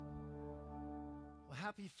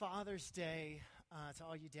Happy Father's Day to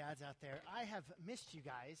all you dads out there. I have missed you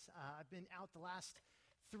guys. I've been out the last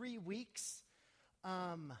 3 weeks.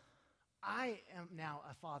 I am now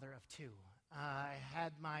a father of two. I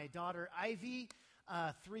had my daughter Ivy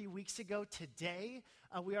 3 weeks ago today.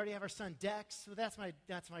 We already have our son Dex, so that's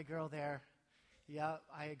my girl there. Yeah,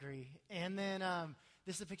 I agree. And then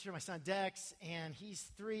this is a picture of my son Dex, and he's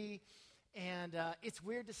 3. And it's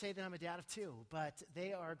weird to say that I'm a dad of 2, but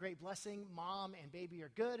they are a great blessing. Mom and baby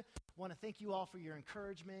are good. Want to thank you all for your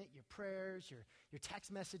encouragement, your prayers, your text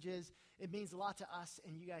messages. It means a lot to us,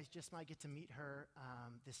 and you guys just might get to meet her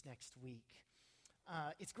this next week.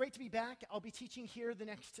 It's great to be back. I'll be teaching here the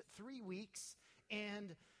next 3 weeks,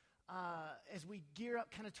 and as we gear up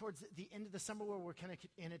kind of towards the end of the summer where we're kind of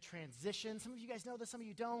in a transition. Some of you guys know this, some of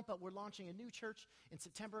you don't, but we're launching a new church in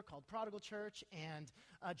September called Prodigal Church, and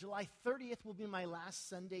July 30th will be my last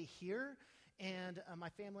Sunday here, and my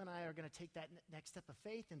family and I are going to take that next step of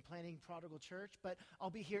faith in planning Prodigal Church, but I'll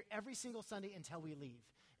be here every single Sunday until we leave.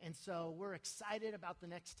 And so we're excited about the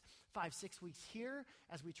next 5-6 weeks here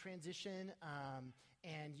as we transition,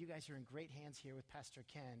 and you guys are in great hands here with Pastor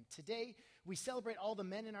Ken. Today, we celebrate all the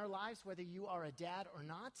men in our lives, whether you are a dad or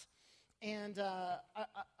not. And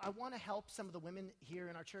I want to help some of the women here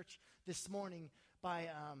in our church this morning by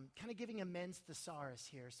kind of giving a men's thesaurus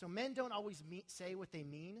here. So men don't always say what they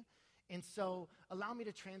mean. And so allow me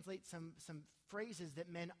to translate some phrases that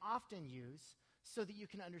men often use so that you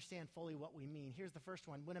can understand fully what we mean. Here's the first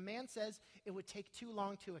one. When a man says it would take too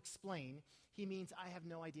long to explain, he means I have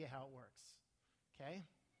no idea how it works. Okay?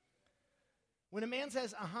 When a man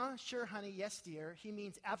says, sure, honey, yes, dear, he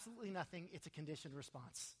means absolutely nothing. It's a conditioned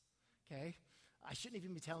response. Okay? I shouldn't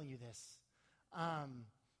even be telling you this.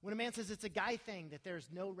 When a man says it's a guy thing, that there's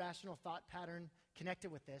no rational thought pattern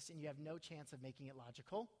connected with this, and you have no chance of making it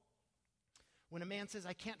logical. When a man says,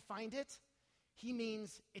 I can't find it, he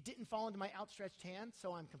means it didn't fall into my outstretched hand,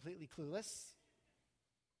 so I'm completely clueless.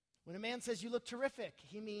 When a man says, you look terrific,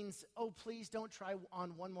 he means, oh, please don't try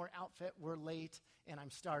on one more outfit. We're late, and I'm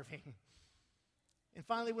starving. And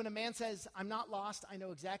finally, when a man says, I'm not lost, I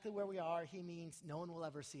know exactly where we are, he means no one will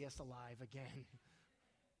ever see us alive again.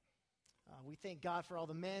 We thank God for all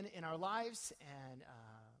the men in our lives, and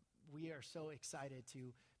we are so excited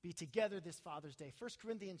to be together this Father's Day. 1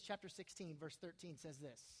 Corinthians chapter 16, verse 13 says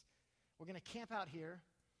this. We're going to camp out here.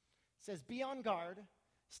 It says, be on guard,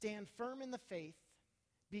 stand firm in the faith,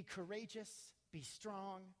 be courageous, be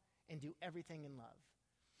strong, and do everything in love.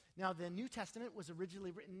 Now, the New Testament was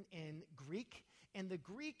originally written in Greek, and the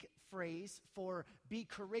Greek phrase for be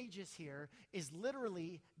courageous here is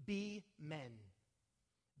literally be men.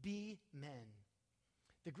 Be men.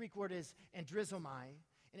 The Greek word is andrizomai,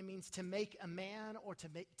 and it means to make a man or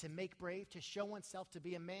to make brave, to show oneself to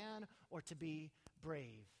be a man or to be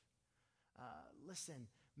brave. Listen,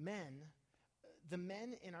 the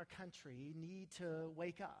men in our country need to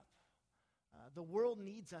wake up. The world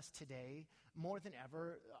needs us today more than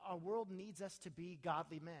ever. Our world needs us to be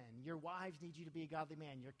godly men. Your wives need you to be a godly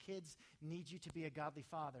man. Your kids need you to be a godly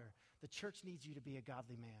father. The church needs you to be a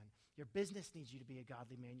godly man. Your business needs you to be a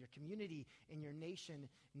godly man. Your community and your nation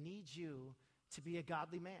needs you to be a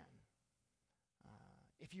godly man.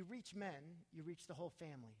 If you reach men, you reach the whole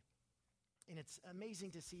family. And it's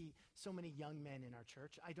amazing to see so many young men in our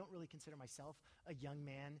church. I don't really consider myself a young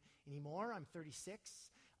man anymore. I'm 36.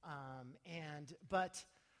 But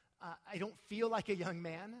I don't feel like a young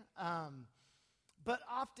man. But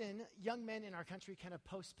often, young men in our country kind of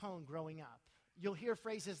postpone growing up. You'll hear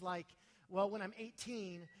phrases like, well, when I'm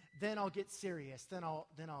 18, then I'll get serious. Then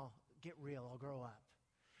I'll get real. I'll grow up.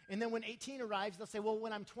 And then when 18 arrives, they'll say, well,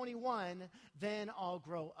 when I'm 21, then I'll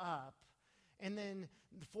grow up. And then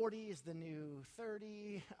 40 is the new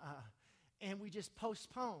 30, and we just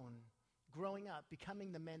postpone growing up,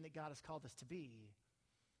 becoming the men that God has called us to be.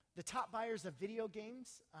 The top buyers of video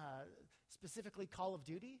games, specifically Call of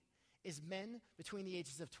Duty, is men between the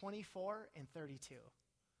ages of 24 and 32.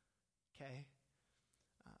 Okay?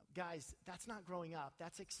 Guys, that's not growing up.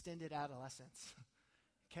 That's extended adolescence.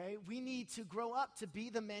 Okay? We need to grow up to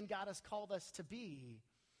be the men God has called us to be.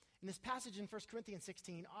 And this passage in 1 Corinthians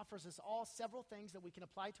 16 offers us all several things that we can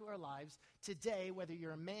apply to our lives today, whether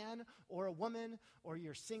you're a man or a woman, or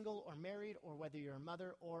you're single or married, or whether you're a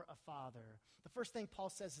mother or a father. The first thing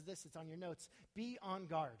Paul says is this, it's on your notes, be on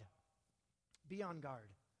guard. Be on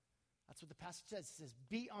guard. That's what the passage says. It says,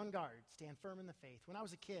 be on guard, stand firm in the faith. When I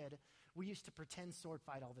was a kid, we used to pretend sword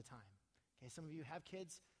fight all the time. Okay, some of you have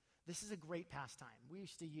kids. This is a great pastime. We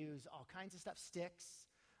used to use all kinds of stuff, sticks,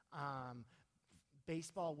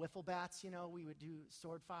 baseball wiffle bats, we would do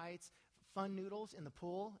sword fights, fun noodles in the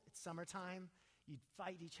pool. It's summertime. You'd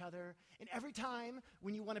fight each other. And every time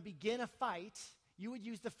when you want to begin a fight, you would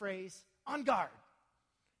use the phrase, on guard.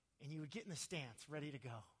 And you would get in the stance, ready to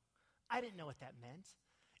go. I didn't know what that meant.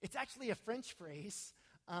 It's actually a French phrase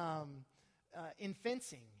in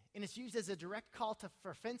fencing. And it's used as a direct call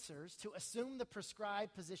for fencers to assume the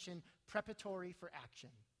prescribed position preparatory for action.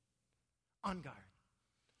 On guard.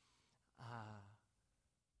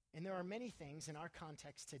 And there are many things in our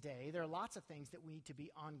context today. There are lots of things that we need to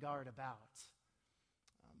be on guard about.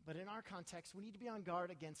 But in our context, we need to be on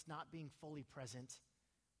guard against not being fully present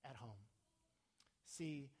at home.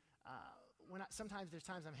 See, sometimes there's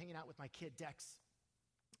times I'm hanging out with my kid, Dex,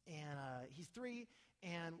 and he's 3,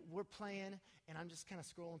 and we're playing, and I'm just kind of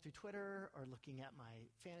scrolling through Twitter or looking at my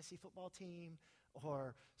fantasy football team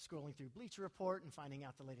or scrolling through Bleacher Report and finding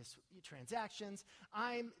out the latest transactions.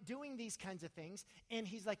 I'm doing these kinds of things, and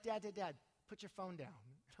he's like, Dad, put your phone down.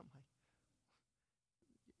 And I'm like,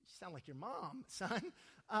 you sound like your mom, son.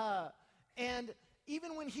 And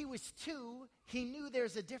even when he was 2, he knew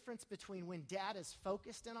there's a difference between when Dad is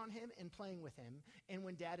focused in on him and playing with him and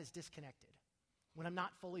when Dad is disconnected, when I'm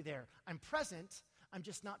not fully there. I'm present, I'm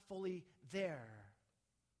just not fully there.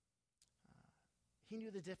 He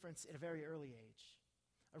knew the difference at a very early age.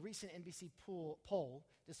 A recent NBC poll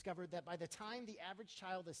discovered that by the time the average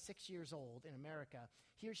child is 6 years old in America,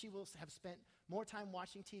 he or she will have spent more time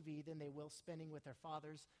watching TV than they will spending with their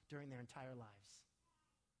fathers during their entire lives.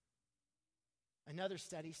 Another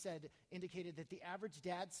study indicated that the average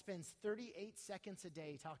dad spends 38 seconds a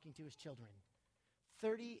day talking to his children.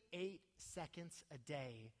 38 seconds a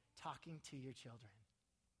day talking to your children.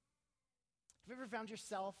 Have you ever found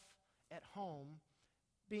yourself at home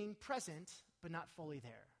being present but not fully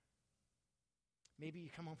there? Maybe you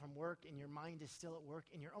come home from work and your mind is still at work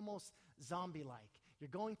and you're almost zombie-like. You're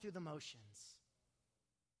going through the motions.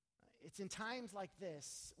 It's in times like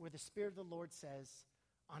this where the Spirit of the Lord says,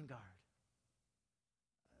 on guard.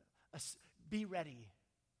 Be ready.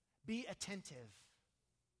 Be attentive.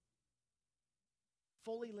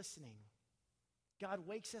 Fully listening. God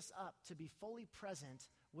wakes us up to be fully present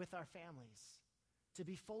with our families, to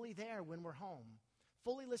be fully there when we're home,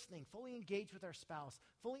 fully listening, fully engaged with our spouse,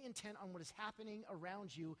 fully intent on what is happening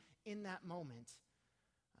around you in that moment.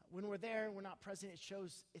 When we're there, we're not present, it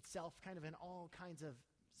shows itself kind of in all kinds of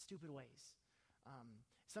stupid ways.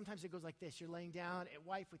 Sometimes it goes like this. You're laying down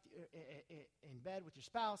in bed with your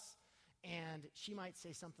spouse, and she might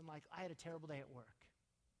say something like, I had a terrible day at work.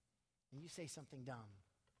 And you say something dumb,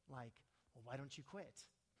 like, well, why don't you quit?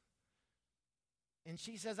 And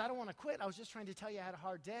she says, I don't want to quit. I was just trying to tell you I had a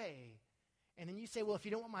hard day. And then you say, well, if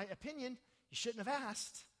you don't want my opinion, you shouldn't have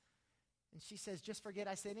asked. And she says, just forget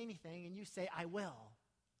I said anything. And you say, I will.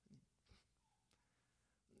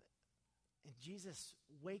 And Jesus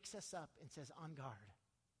wakes us up and says, on guard.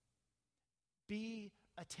 Be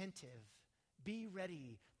attentive. Be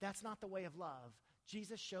ready. That's not the way of love.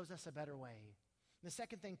 Jesus shows us a better way. The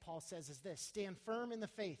second thing Paul says is this: stand firm in the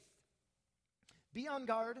faith. Be on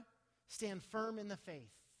guard. Stand firm in the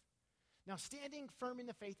faith. Now, standing firm in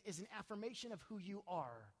the faith is an affirmation of who you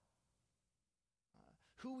are.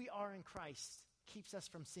 Who we are in Christ keeps us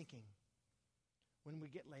from sinking. When we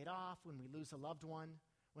get laid off, when we lose a loved one,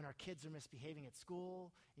 when our kids are misbehaving at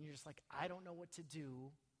school, and you're just like, I don't know what to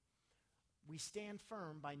do, we stand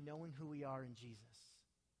firm by knowing who we are in Jesus.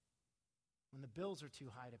 When the bills are too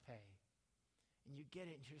high to pay, and you get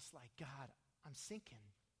it, and you're just like, God, I'm sinking.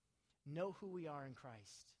 Know who we are in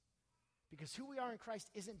Christ. Because who we are in Christ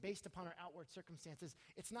isn't based upon our outward circumstances.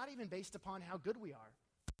 It's not even based upon how good we are.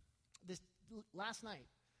 Last night,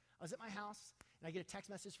 I was at my house, and I get a text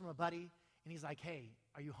message from a buddy, and he's like, hey,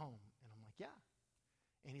 are you home? And I'm like, yeah.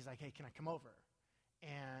 And he's like, hey, can I come over?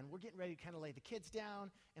 And we're getting ready to kind of lay the kids down,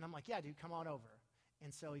 and I'm like, yeah, dude, come on over.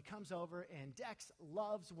 And so he comes over, and Dex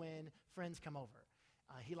loves when friends come over.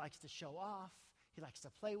 He likes to show off. He likes to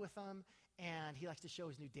play with them, and he likes to show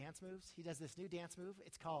his new dance moves. He does this new dance move.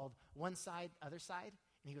 It's called one side, other side,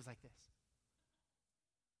 and he goes like this.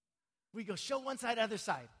 We go, show one side, other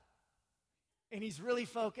side. And he's really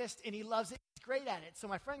focused, and he loves it. He's great at it. So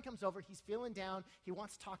my friend comes over. He's feeling down. He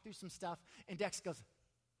wants to talk through some stuff, and Dex goes,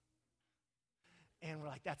 and we're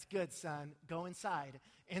like, that's good, son. Go inside.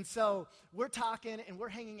 And so we're talking, and we're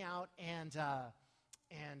hanging out, and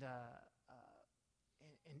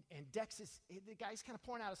Dex the guy's kind of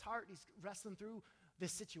pouring out his heart. He's wrestling through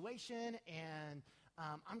this situation, and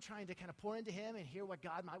I'm trying to kind of pour into him and hear what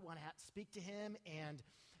God might want to speak to him. And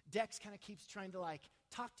Dex kind of keeps trying to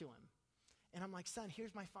talk to him. And I'm like, son,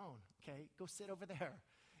 here's my phone. Okay, go sit over there.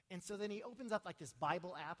 And so then he opens up like this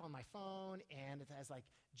Bible app on my phone, and it has like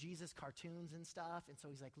Jesus cartoons and stuff. And so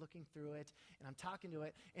he's like looking through it, and I'm talking to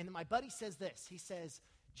it. And then my buddy says this. He says,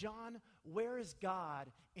 John, where is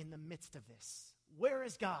God in the midst of this? Where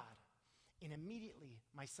is God? And immediately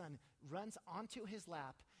my son runs onto his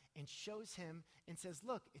lap and shows him and says,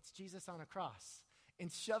 look, it's Jesus on a cross,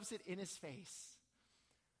 and shoves it in his face.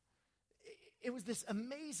 It was this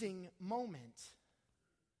amazing moment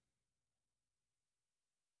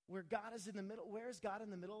where God is in the middle. Where is God in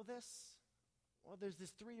the middle of this? Well, there's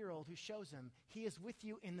this 3-year-old who shows him he is with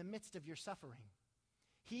you in the midst of your suffering.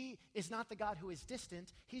 He is not the God who is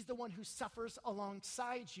distant. He's the one who suffers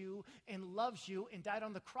alongside you and loves you and died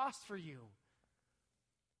on the cross for you.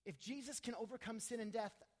 If Jesus can overcome sin and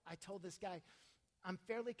death, I told this guy, I'm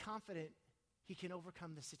fairly confident he can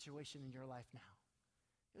overcome the situation in your life now.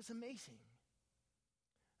 It was amazing.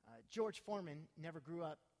 George Foreman never grew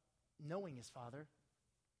up knowing his father.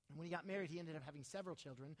 And when he got married, he ended up having several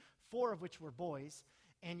children, 4 of which were boys.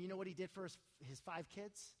 And you know what he did for his 5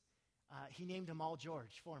 kids? He named them all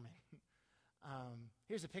George Foreman.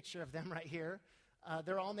 Here's a picture of them right here.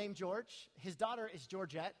 They're all named George. His daughter is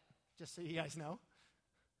Georgette, just so you guys know.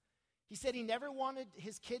 He said he never wanted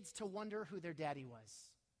his kids to wonder who their daddy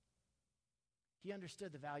was. He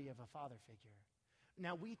understood the value of a father figure.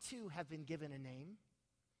 Now, we too have been given a name,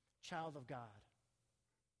 child of God,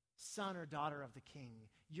 son or daughter of the King,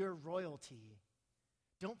 your royalty.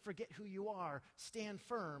 Don't forget who you are. Stand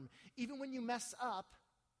firm. Even when you mess up,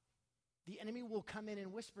 the enemy will come in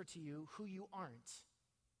and whisper to you who you aren't.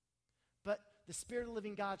 But the Spirit of the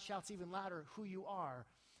living God shouts even louder who you are.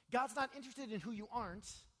 God's not interested in who you aren't.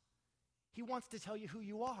 He wants to tell you who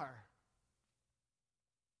you are.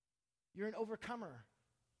 You're an overcomer.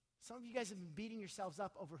 Some of you guys have been beating yourselves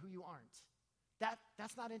up over who you aren't.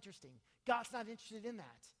 That's not interesting. God's not interested in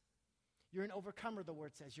that. You're an overcomer, the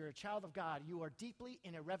word says. You're a child of God. You are deeply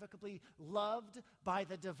and irrevocably loved by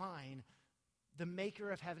the divine, the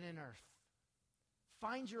maker of heaven and earth.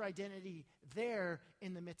 Find your identity there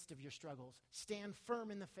in the midst of your struggles. Stand firm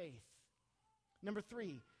in the faith. Number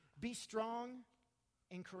 3, be strong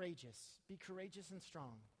and courageous. Be courageous and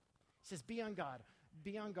strong. It says, be on God.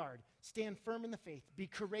 Be on guard. Stand firm in the faith. Be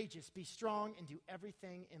courageous. Be strong and do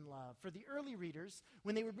everything in love. For the early readers,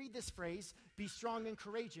 when they would read this phrase, be strong and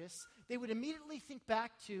courageous, they would immediately think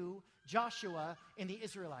back to Joshua and the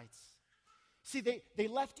Israelites. See, they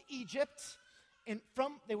left Egypt, and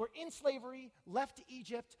they were in slavery, left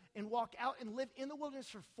Egypt, and walked out and lived in the wilderness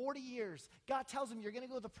for 40 years. God tells them, you're going to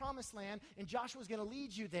go to the promised land, and Joshua's going to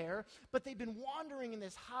lead you there. But they've been wandering in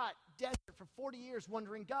this hot desert for 40 years,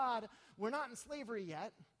 wondering, God, we're not in slavery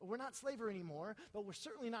yet. We're not slavery anymore, but we're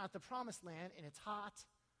certainly not at the promised land, and it's hot,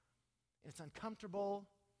 and it's uncomfortable,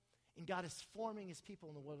 and God is forming his people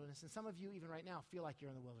in the wilderness. And some of you, even right now, feel like you're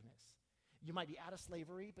in the wilderness. You might be out of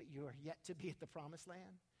slavery, but you are yet to be at the promised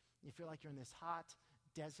land. You feel like you're in this hot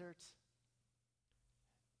desert.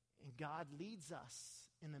 And God leads us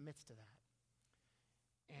in the midst of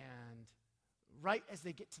that. And right as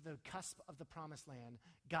they get to the cusp of the promised land,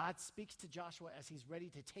 God speaks to Joshua as he's ready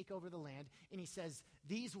to take over the land. And he says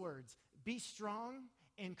these words, be strong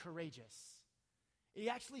and courageous. He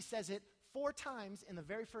actually says it 4 times in the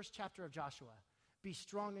very first chapter of Joshua. Be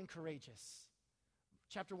strong and courageous.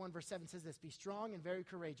 Chapter 1, verse 7 says this, be strong and very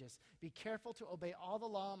courageous. Be careful to obey all the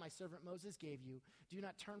law my servant Moses gave you. Do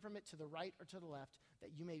not turn from it to the right or to the left,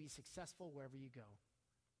 that you may be successful wherever you go.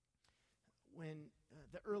 When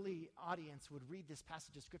the early audience would read this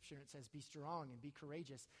passage of Scripture and it says, be strong and be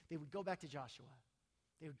courageous, they would go back to Joshua.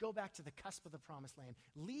 They would go back to the cusp of the promised land,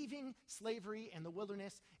 leaving slavery and the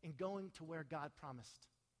wilderness and going to where God promised.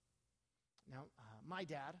 Now, my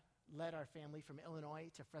dad led our family from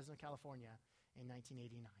Illinois to Fresno, California, in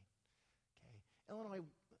 1989. Okay, Illinois,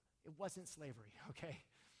 it wasn't slavery, okay?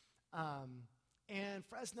 And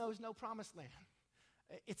Fresno's no promised land.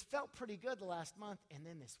 It's felt pretty good the last month, and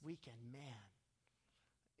then this weekend, man,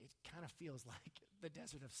 it kind of feels like the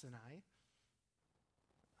desert of Sinai.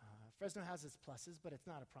 Fresno has its pluses, but it's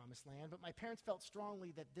not a promised land. But my parents felt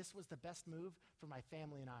strongly that this was the best move for my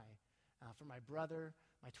family and I, for my brother,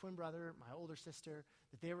 my twin brother, my older sister,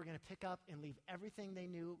 that they were going to pick up and leave everything they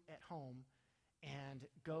knew at home and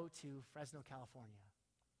go to Fresno, California.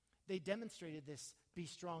 They demonstrated this, be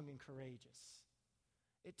strong and courageous.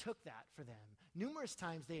 It took that for them. Numerous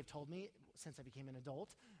times they have told me, since I became an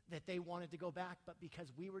adult, that they wanted to go back, but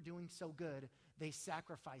because we were doing so good, they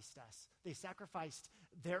sacrificed us. They sacrificed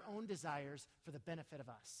their own desires for the benefit of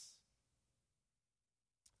us.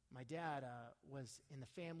 My dad was in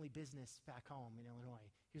the family business back home in Illinois.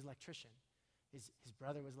 He was an electrician. His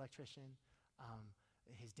brother was an electrician.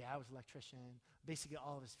 His dad was an electrician. Basically,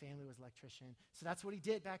 all of his family was electrician. So that's what he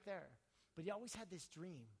did back there. But he always had this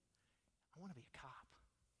dream. I want to be a cop.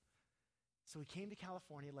 So he came to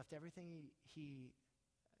California, left everything he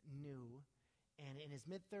knew, and in his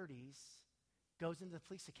mid-30s, goes into the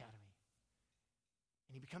police academy.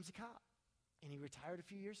 And he becomes a cop. And he retired a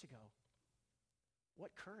few years ago.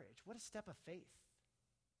 What courage. What a step of faith.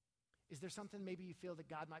 Is there something maybe you feel that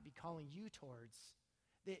God might be calling you towards,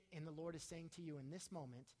 and the Lord is saying to you in this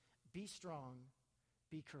moment, be strong,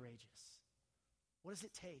 be courageous? What does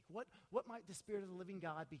it take? What might the Spirit of the living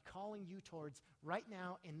God be calling you towards right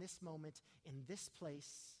now in this moment, in this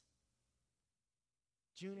place,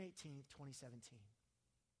 June 18th, 2017?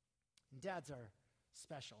 And dads are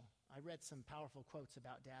special. I read some powerful quotes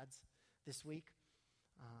about dads this week.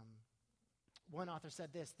 One author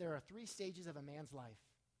said this: there are 3 stages of a man's life.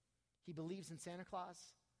 He believes in Santa Claus,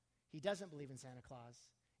 he doesn't believe in Santa Claus,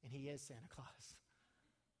 and he is Santa Claus.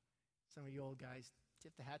 Some of you old guys,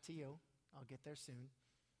 tip the hat to you. I'll get there soon.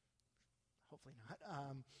 Hopefully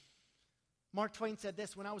not. Mark Twain said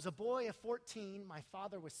this: when I was a boy of 14, my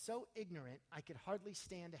father was so ignorant I could hardly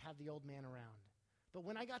stand to have the old man around. But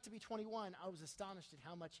when I got to be 21, I was astonished at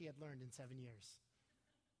how much he had learned in 7 years.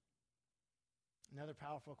 Another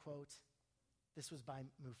powerful quote. This was by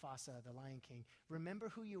Mufasa, the Lion King. Remember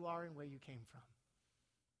who you are and where you came from.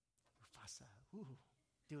 Mufasa. Ooh,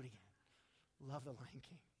 do it again. Love the Lion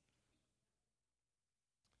King.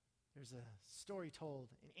 There's a story told,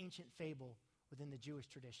 an ancient fable within the Jewish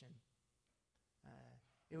tradition.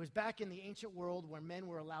 It was back in the ancient world where men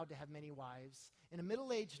were allowed to have many wives, and a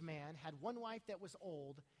middle-aged man had one wife that was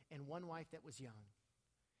old and one wife that was young.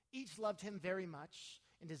 Each loved him very much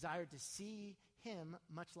and desired to see him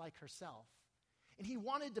much like herself. And he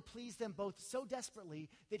wanted to please them both so desperately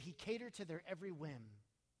that he catered to their every whim.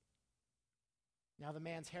 Now the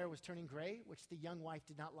man's hair was turning gray, which the young wife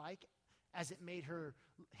did not like, as it made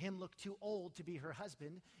him look too old to be her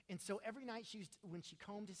husband. And so every night when she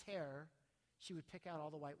combed his hair, she would pick out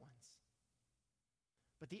all the white ones.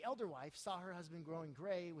 But the elder wife saw her husband growing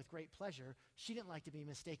gray with great pleasure. She didn't like to be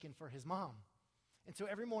mistaken for his mom. And so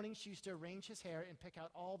every morning she used to arrange his hair and pick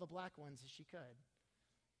out all the black ones as she could.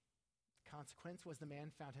 The consequence was the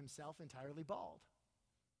man found himself entirely bald.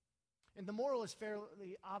 And the moral is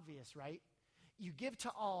fairly obvious, right? You give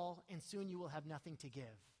to all, and soon you will have nothing to give.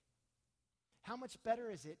 How much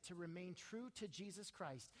better is it to remain true to Jesus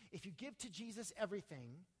Christ? If you give to Jesus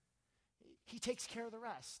everything, he takes care of the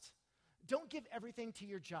rest. Don't give everything to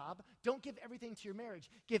your job. Don't give everything to your marriage.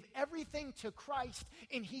 Give everything to Christ,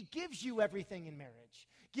 and he gives you everything in marriage.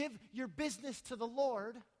 Give your business to the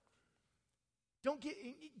Lord. Don't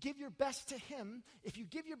give your best to him. If you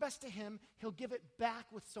give your best to him, he'll give it back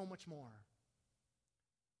with so much more.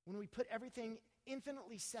 When we put everything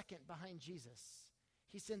infinitely second behind Jesus,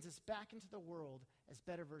 he sends us back into the world as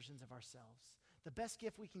better versions of ourselves. The best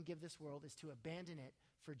gift we can give this world is to abandon it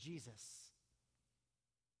for Jesus,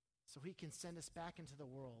 so he can send us back into the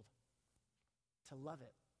world to love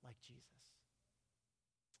it like Jesus.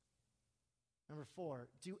 Number 4,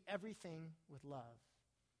 do everything with love.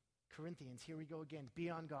 Corinthians, here we go again. Be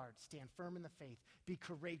on guard. Stand firm in the faith. Be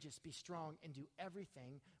courageous. Be strong. And do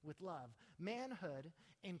everything with love. Manhood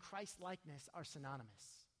and Christ-likeness are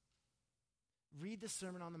synonymous. Read the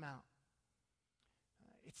Sermon on the Mount.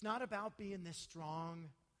 It's not about being this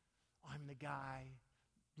strong, I'm the guy,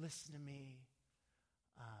 listen to me,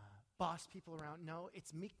 boss people around. No,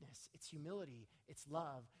 it's meekness, it's humility, it's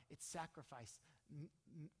love, it's sacrifice.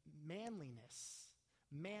 Manliness,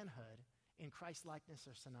 manhood, and Christ-likeness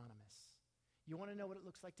are synonymous. You want to know what it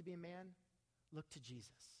looks like to be a man? Look to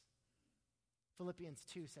Jesus. Philippians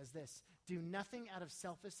 2 says this: do nothing out of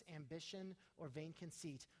selfish ambition or vain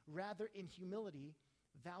conceit. Rather, in humility,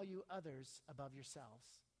 value others above yourselves.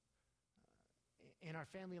 In our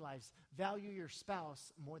family lives, value your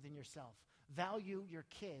spouse more than yourself. Value your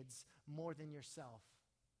kids more than yourself.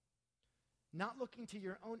 Not looking to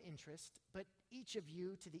your own interest, but each of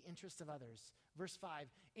you to the interest of others. Verse 5,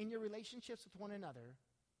 in your relationships with one another,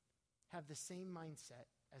 have the same mindset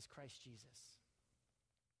as Christ Jesus.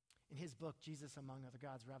 In his book, Jesus Among Other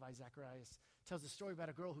Gods, Rabbi Zacharias tells a story about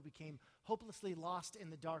a girl who became hopelessly lost in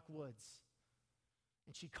the dark woods.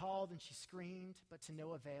 And she called and she screamed, but to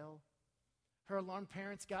no avail. Her alarmed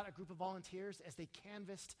parents got a group of volunteers as they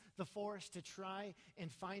canvassed the forest to try and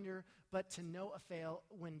find her, but to no avail.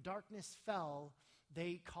 When darkness fell,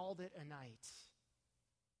 they called it a night.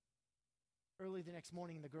 Early the next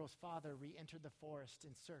morning, the girl's father re-entered the forest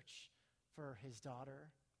in search for his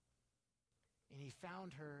daughter. And he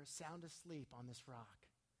found her sound asleep on this rock.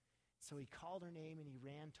 So he called her name and he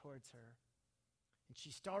ran towards her. And she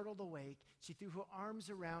startled awake. She threw her arms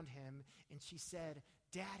around him, and she said,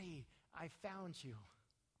 "Daddy, I found you.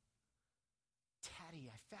 Daddy,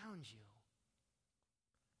 I found you."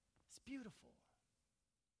 It's beautiful.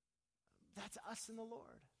 That's us in the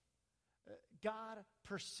Lord. God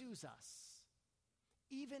pursues us,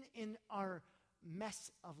 even in our mess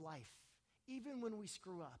of life, even when we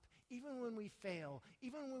screw up, even when we fail,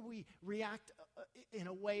 even when we react in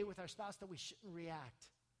a way with our spouse that we shouldn't react,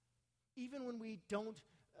 even when we don't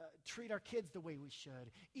treat our kids the way we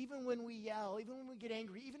should, even when we yell, even when we get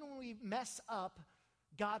angry, even when we mess up,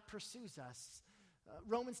 God pursues us.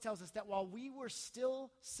 Romans tells us that while we were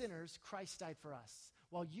still sinners, Christ died for us.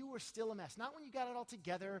 While you were still a mess. Not when you got it all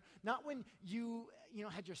together, not when you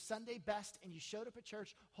had your Sunday best and you showed up at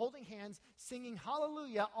church holding hands, singing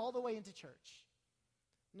hallelujah all the way into church.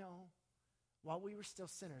 No, while we were still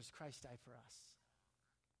sinners, Christ died for us.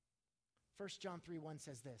 1 John 3:1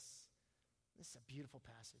 says this. This is a beautiful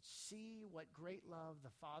passage. See what great love the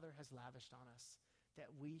Father has lavished on us,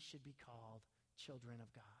 that we should be called children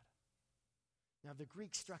of God. Now, the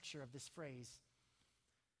Greek structure of this phrase,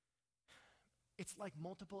 it's like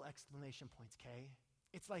multiple exclamation points, okay?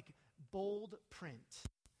 It's like bold print.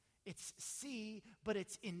 It's see, but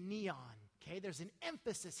it's in neon, okay? There's an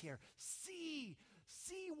emphasis here. See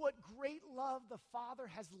what great love the Father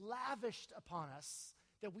has lavished upon us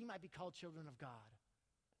that we might be called children of God.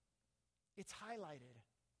 It's highlighted.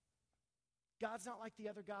 God's not like the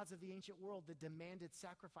other gods of the ancient world that demanded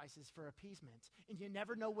sacrifices for appeasement, and you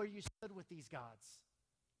never know where you stood with these gods.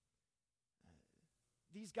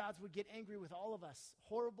 These gods would get angry with all of us,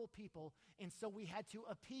 horrible people, and so we had to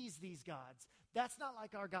appease these gods. That's not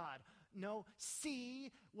like our God. No,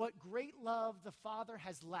 see what great love the Father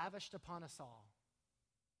has lavished upon us all,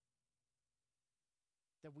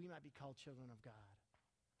 that we might be called children of God.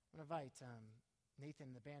 I'm going to invite Nathan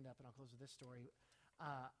and the band up, and I'll close with this story.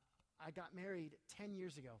 I got married 10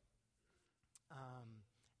 years ago,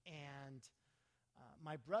 and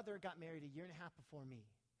my brother got married a year and a half before me,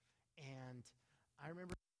 and I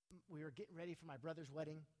remember we were getting ready for my brother's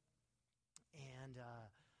wedding, and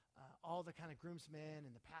all the kind of groomsmen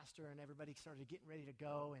and the pastor and everybody started getting ready to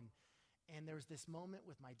go, and there was this moment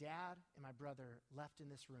with my dad and my brother left in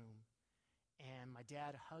this room, and my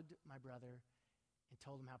dad hugged my brother and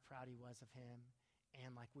told him how proud he was of him,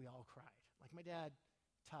 and like we all cried. Like my dad,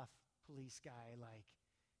 tough police guy, like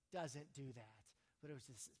doesn't do that, but it was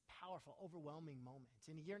this powerful, overwhelming moment.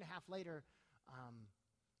 And a year and a half later,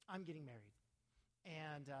 I'm getting married.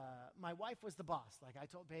 And my wife was the boss. Like I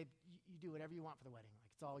told, babe, you do whatever you want for the wedding.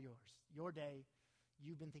 Like it's all yours. Your day.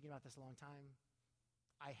 You've been thinking about this a long time.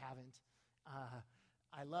 I haven't.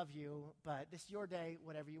 I love you, but this is your day,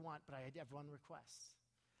 whatever you want. But I have one request.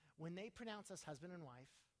 When they pronounce us husband and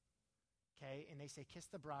wife, okay, and they say kiss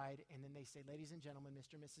the bride, and then they say, ladies and gentlemen,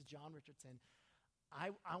 Mr. and Mrs. John Richardson,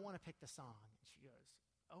 I want to pick the song. And she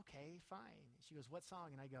goes, okay, fine. She goes, what song?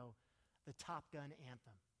 And I go, the Top Gun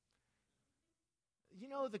anthem. You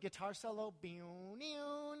know the guitar solo?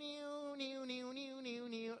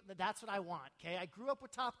 That's what I want, okay? I grew up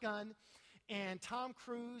with Top Gun, and Tom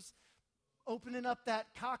Cruise opening up that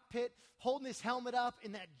cockpit, holding his helmet up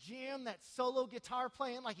in that jam, that solo guitar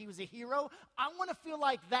playing like he was a hero. I want to feel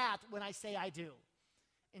like that when I say I do.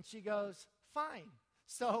 And she goes, fine.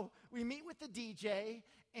 So we meet with the DJ,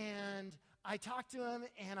 and I talk to him,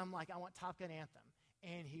 and I'm like, I want Top Gun anthem.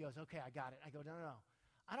 And he goes, okay, I got it. I go, no.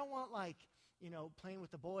 I don't want playing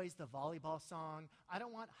with the boys, the volleyball song. I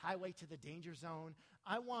don't want Highway to the Danger Zone.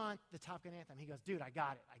 I want the Top Gun anthem. He goes, dude, I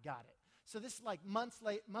got it. So this is like months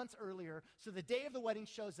earlier. So the day of the wedding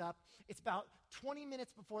shows up. It's about 20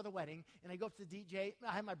 minutes before the wedding, and I go up to the DJ.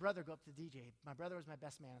 I had my brother go up to the DJ. My brother was my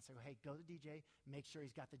best man. So I go, hey, go to the DJ, make sure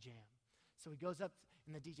he's got the jam. So he goes up,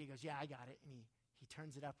 and the DJ goes, yeah, I got it. And he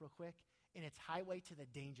turns it up real quick, and it's Highway to the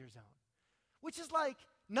Danger Zone, which is like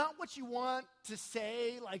not what you want to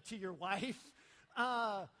say like to your wife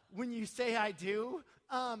when you say I do.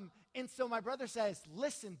 And so my brother says,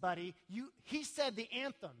 listen, buddy, he said the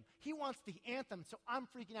anthem. He wants the anthem. So I'm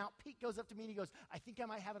freaking out. Pete goes up to me and he goes, I think I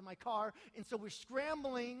might have it in my car. And so we're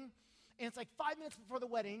scrambling, and it's like 5 minutes before the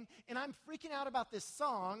wedding, and I'm freaking out about this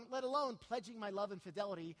song, let alone pledging my love and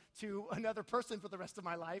fidelity to another person for the rest of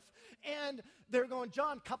my life. And they're going,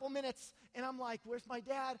 John, couple minutes. And I'm like, where's my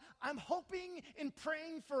dad? I'm hoping and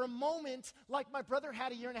praying for a moment like my brother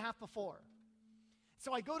had a year and a half before.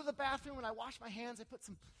 So I go to the bathroom and I wash my hands. I put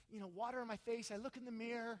some, water on my face. I look in the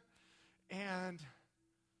mirror, and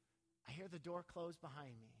I hear the door close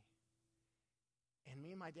behind me. And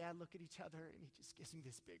me and my dad look at each other, and he just gives me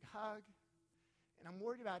this big hug. And I'm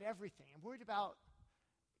worried about everything. I'm worried about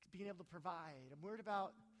being able to provide. I'm worried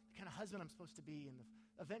about the kind of husband I'm supposed to be and the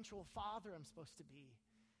eventual father I'm supposed to be.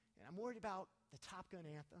 And I'm worried about the Top Gun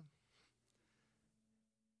anthem.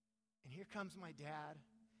 And here comes my dad,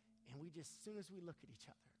 and as soon as we look at each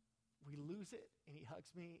other, we lose it, and he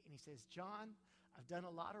hugs me, and he says, John, I've done a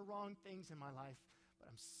lot of wrong things in my life, but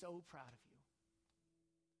I'm so proud of you.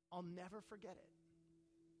 I'll never forget it.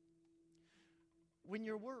 When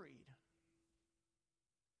you're worried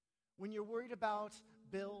about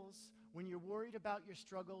bills, when you're worried about your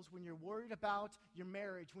struggles, when you're worried about your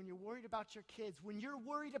marriage, when you're worried about your kids, when you're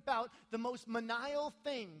worried about the most banal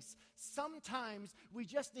things, sometimes we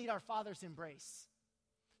just need our Father's embrace.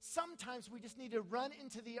 Sometimes we just need to run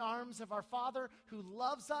into the arms of our Father who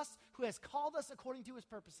loves us, who has called us according to his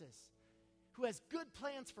purposes, who has good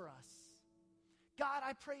plans for us. God,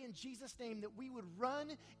 I pray in Jesus' name that we would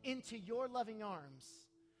run into your loving arms,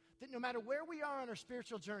 that no matter where we are on our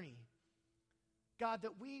spiritual journey, God,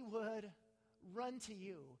 that we would run to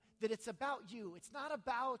you, that it's about you. It's not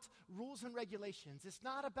about rules and regulations. It's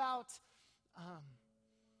not about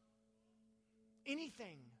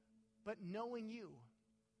anything but knowing you.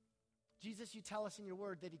 Jesus, you tell us in your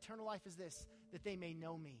word that eternal life is this, that they may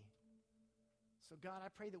know me. So God, I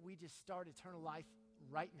pray that we just start eternal life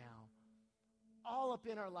right now. All up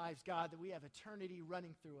in our lives, God, that we have eternity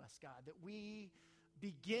running through us, God, that we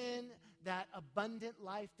begin that abundant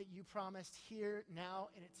life that you promised here now,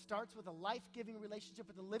 and it starts with a life-giving relationship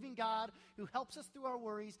with the living God who helps us through our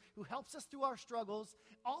worries, who helps us through our struggles,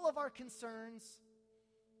 all of our concerns,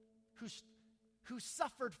 who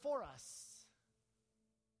suffered for us.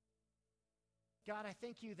 God, I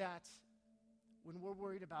thank you that when we're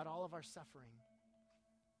worried about all of our suffering,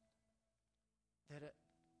 that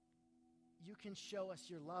you can show us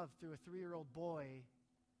your love through a 3-year-old boy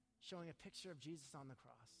showing a picture of Jesus on the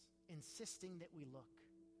cross, insisting that we look.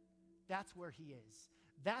 That's where he is.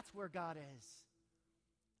 That's where God is,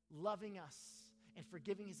 loving us and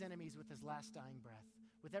forgiving his enemies with his last dying breath.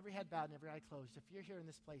 With every head bowed and every eye closed, if you're here in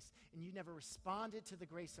this place and you never responded to the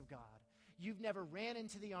grace of God, you've never ran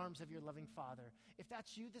into the arms of your loving Father, if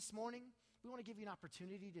that's you this morning, we want to give you an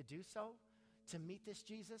opportunity to do so, to meet this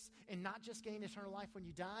Jesus, and not just gain eternal life when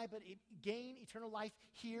you die, but gain eternal life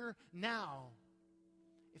here now.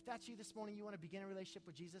 If that's you this morning, you want to begin a relationship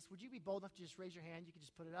with Jesus, would you be bold enough to just raise your hand? You can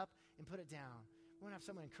just put it up and put it down. We want to have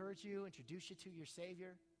someone encourage you, introduce you to your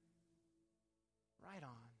Savior. Right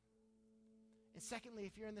on. And secondly,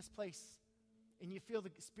 if you're in this place and you feel the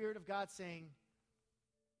Spirit of God saying,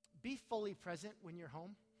 be fully present when you're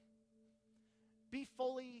home. Be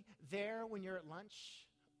fully there when you're at lunch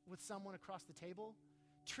with someone across the table.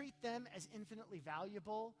 Treat them as infinitely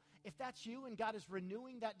valuable. If that's you and God is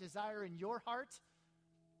renewing that desire in your heart,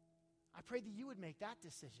 I pray that you would make that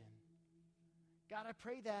decision. God, I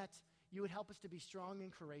pray that you would help us to be strong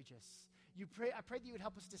and courageous. I pray that you would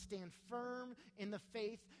help us to stand firm in the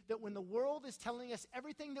faith, that when the world is telling us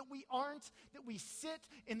everything that we aren't, that we sit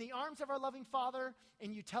in the arms of our loving Father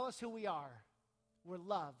and you tell us who we are. We're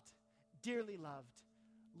loved, dearly loved.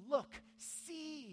 Look, see